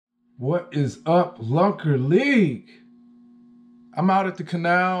What is up, Lunker League? I'm out at the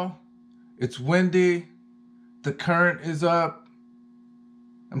canal. It's windy. The current is up.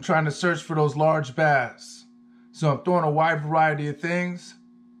 I'm trying to search for those large bass. So I'm throwing a wide variety of things.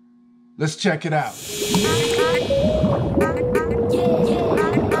 Let's check it out.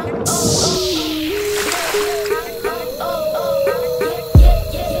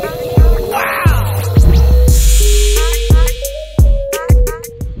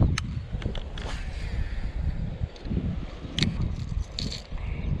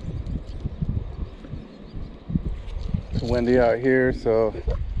 It's windy out here, so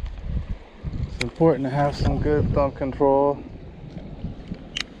it's important to have some good thumb control.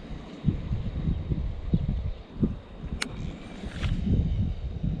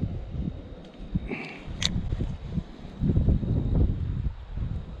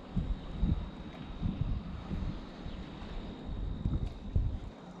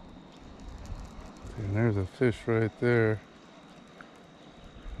 And there's a fish right there.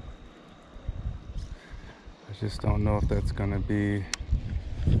 I just don't know if that's gonna be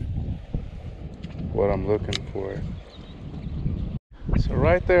what I'm looking for. So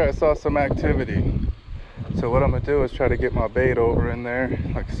right there I saw some activity. So what I'm gonna do is try to get my bait over in there.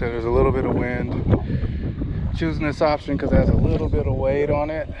 Like I said, there's a little bit of wind. Choosing this option because it has a little bit of weight on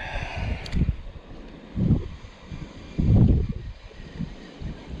it.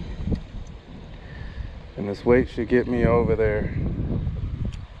 And this weight should get me over there.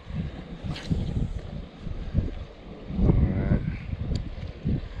 Alright.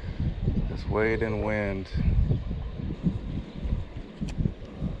 This weight and wind.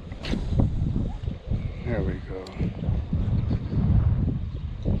 There we go.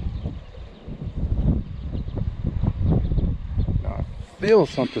 Now I feel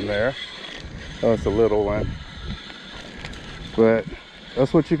something there. Oh, it's a little one. But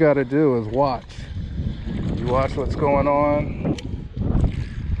that's what you gotta do, is watch. You watch what's going on.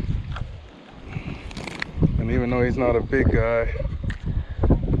 And even though he's not a big guy,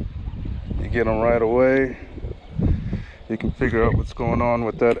 you get him right away. You can figure out what's going on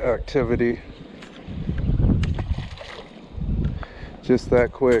with that activity. Just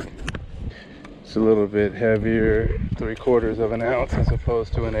that quick. It's a little bit heavier, 3/4 of an ounce as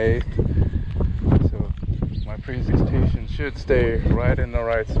opposed to an 1/8. So my presentation should stay right in the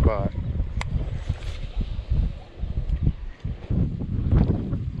right spot.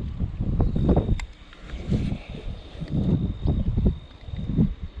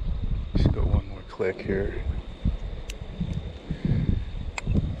 Just go one more click here.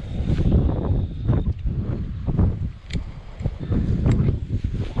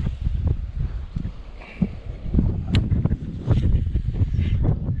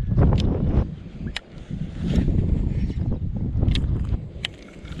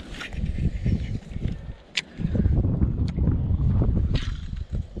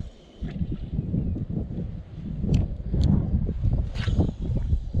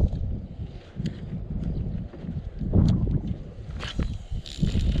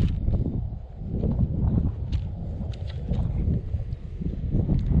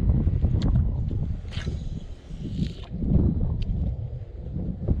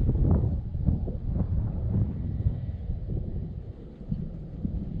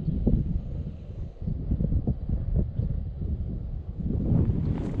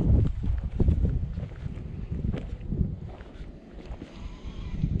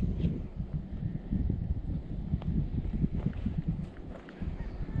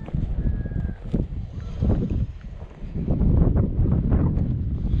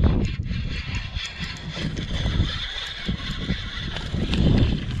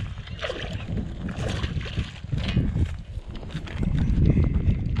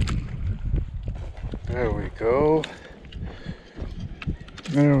 There we go.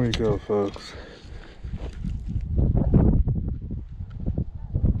 There we go, folks.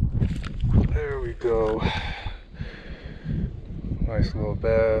 There we go. Nice little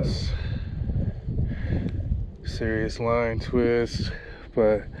bass. Serious line twist,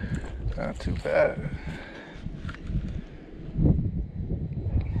 but not too bad.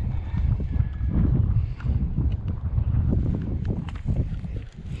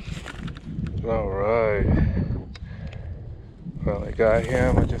 Alright. Finally got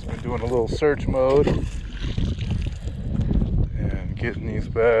him. I've just been doing a little search mode and getting these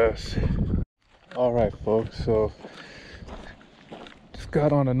bass. Alright, folks, so just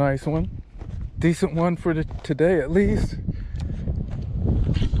got on a nice one. Decent one for today at least.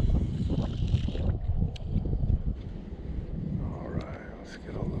 Alright, let's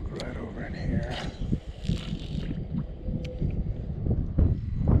get a look right over in here.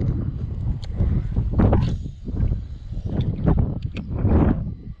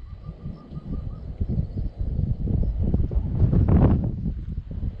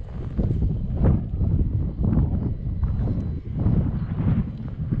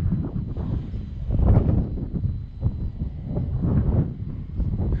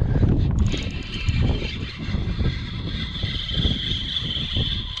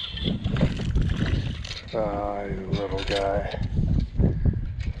 guy.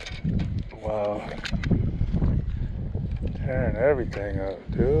 Wow. Tearing everything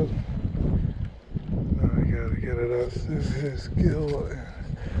up, dude. Now I gotta get it up. This is gill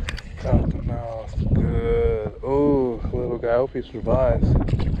out the mouth. Good. Oh, little guy. I hope he survives.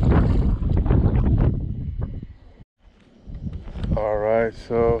 Alright,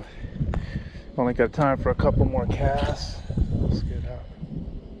 so only got time for a couple more casts. Let's get out.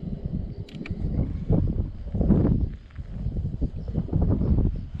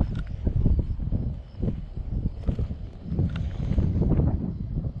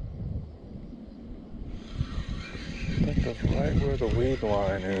 I think that's right where the weed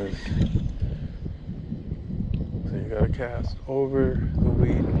line is. So you gotta cast over the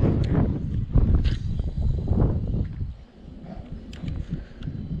weed line.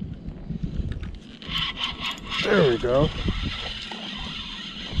 There we go.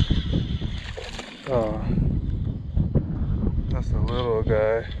 Oh, that's a little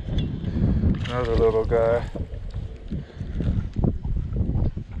guy. Another little guy.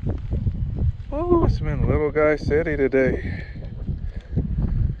 Oh, it's been little guy city today.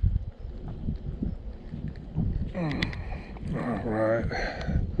 Alright.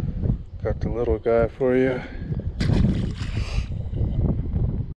 Got the little guy for you.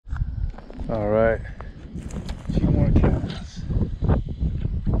 Alright. A few more casts.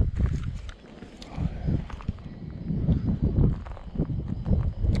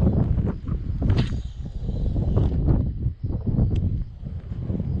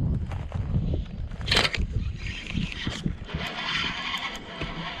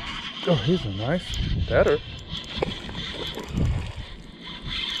 Oh, he's a nice better.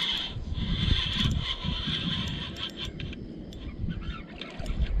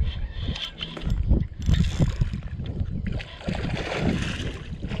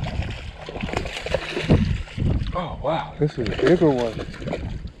 Oh wow, this is a bigger one.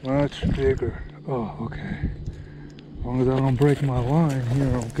 Much bigger. Oh, okay. As long as I don't break my line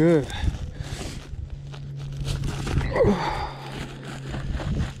here, I'm good.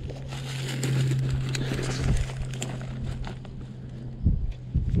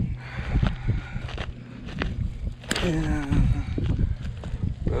 And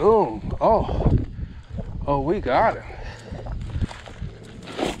boom. Oh, we got him.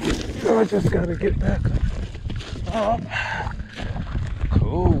 I just gotta get back up.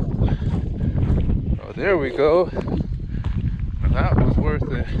 Cool. Oh, there we go. That was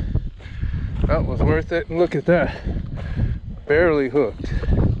worth it. That was worth it. And look at that. Barely hooked.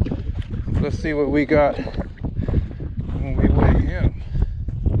 Let's see what we got when we weigh him.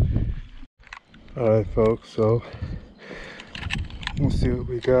 Alright folks, so we'll see what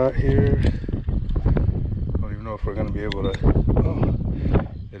we got here. I don't even know if we're gonna be able to. Oh,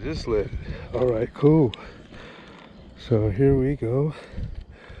 it is lit. Alright, cool. So here we go.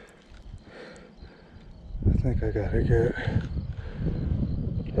 I think I gotta get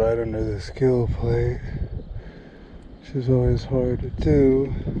right under the skill plate, which is always hard to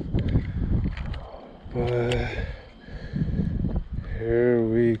do, but here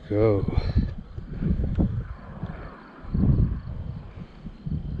we go.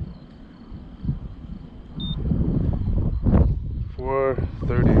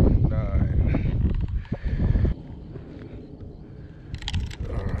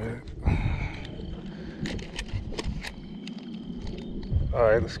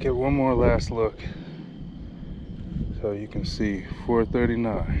 Alright, let's get one more last look so you can see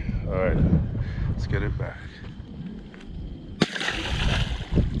 439. Alright, let's get it back.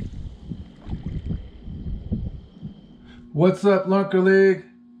 What's up, Lunker League?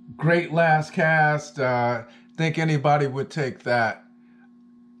 Great last cast. Think anybody would take that.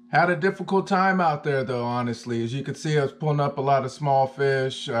 Had a difficult time out there though, honestly. As you can see, I was pulling up a lot of small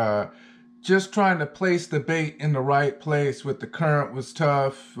fish. Just trying to place the bait in the right place with the current was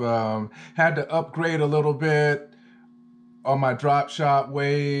tough. Had to upgrade a little bit on my drop shot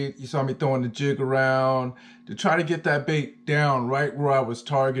weight. You saw me throwing the jig around to try to get that bait down right where I was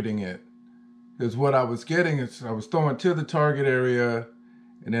targeting it. Because what I was getting is I was throwing to the target area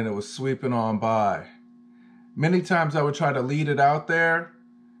and then it was sweeping on by. Many times I would try to lead it out there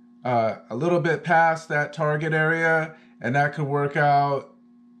a little bit past that target area, and that could work out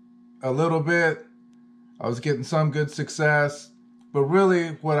a little bit. I was getting some good success, but really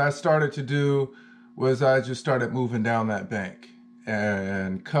what I started to do was I just started moving down that bank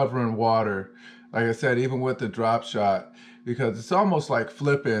and covering water. Like I said, even with the drop shot, because it's almost like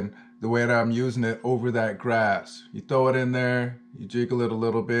flipping the way that I'm using it over that grass. You throw it in there, you jiggle it a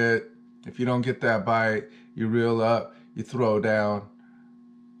little bit. If you don't get that bite, you reel up, you throw down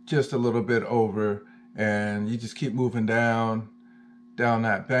just a little bit over, and you just keep moving down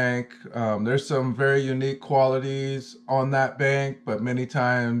that bank. There's some very unique qualities on that bank, but many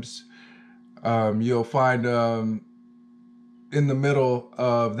times you'll find them in the middle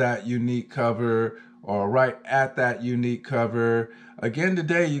of that unique cover or right at that unique cover. Again,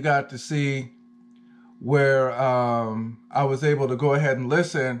 today you got to see where I was able to go ahead and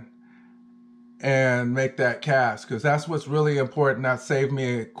listen and make that cast, because that's what's really important. That saved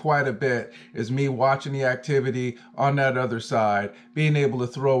me quite a bit, is me watching the activity on that other side, being able to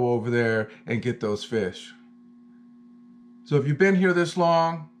throw over there and get those fish. So if you've been here this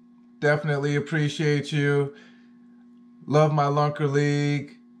long, definitely appreciate you. Love my Lunker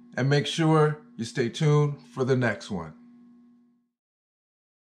League, and make sure you stay tuned for the next one.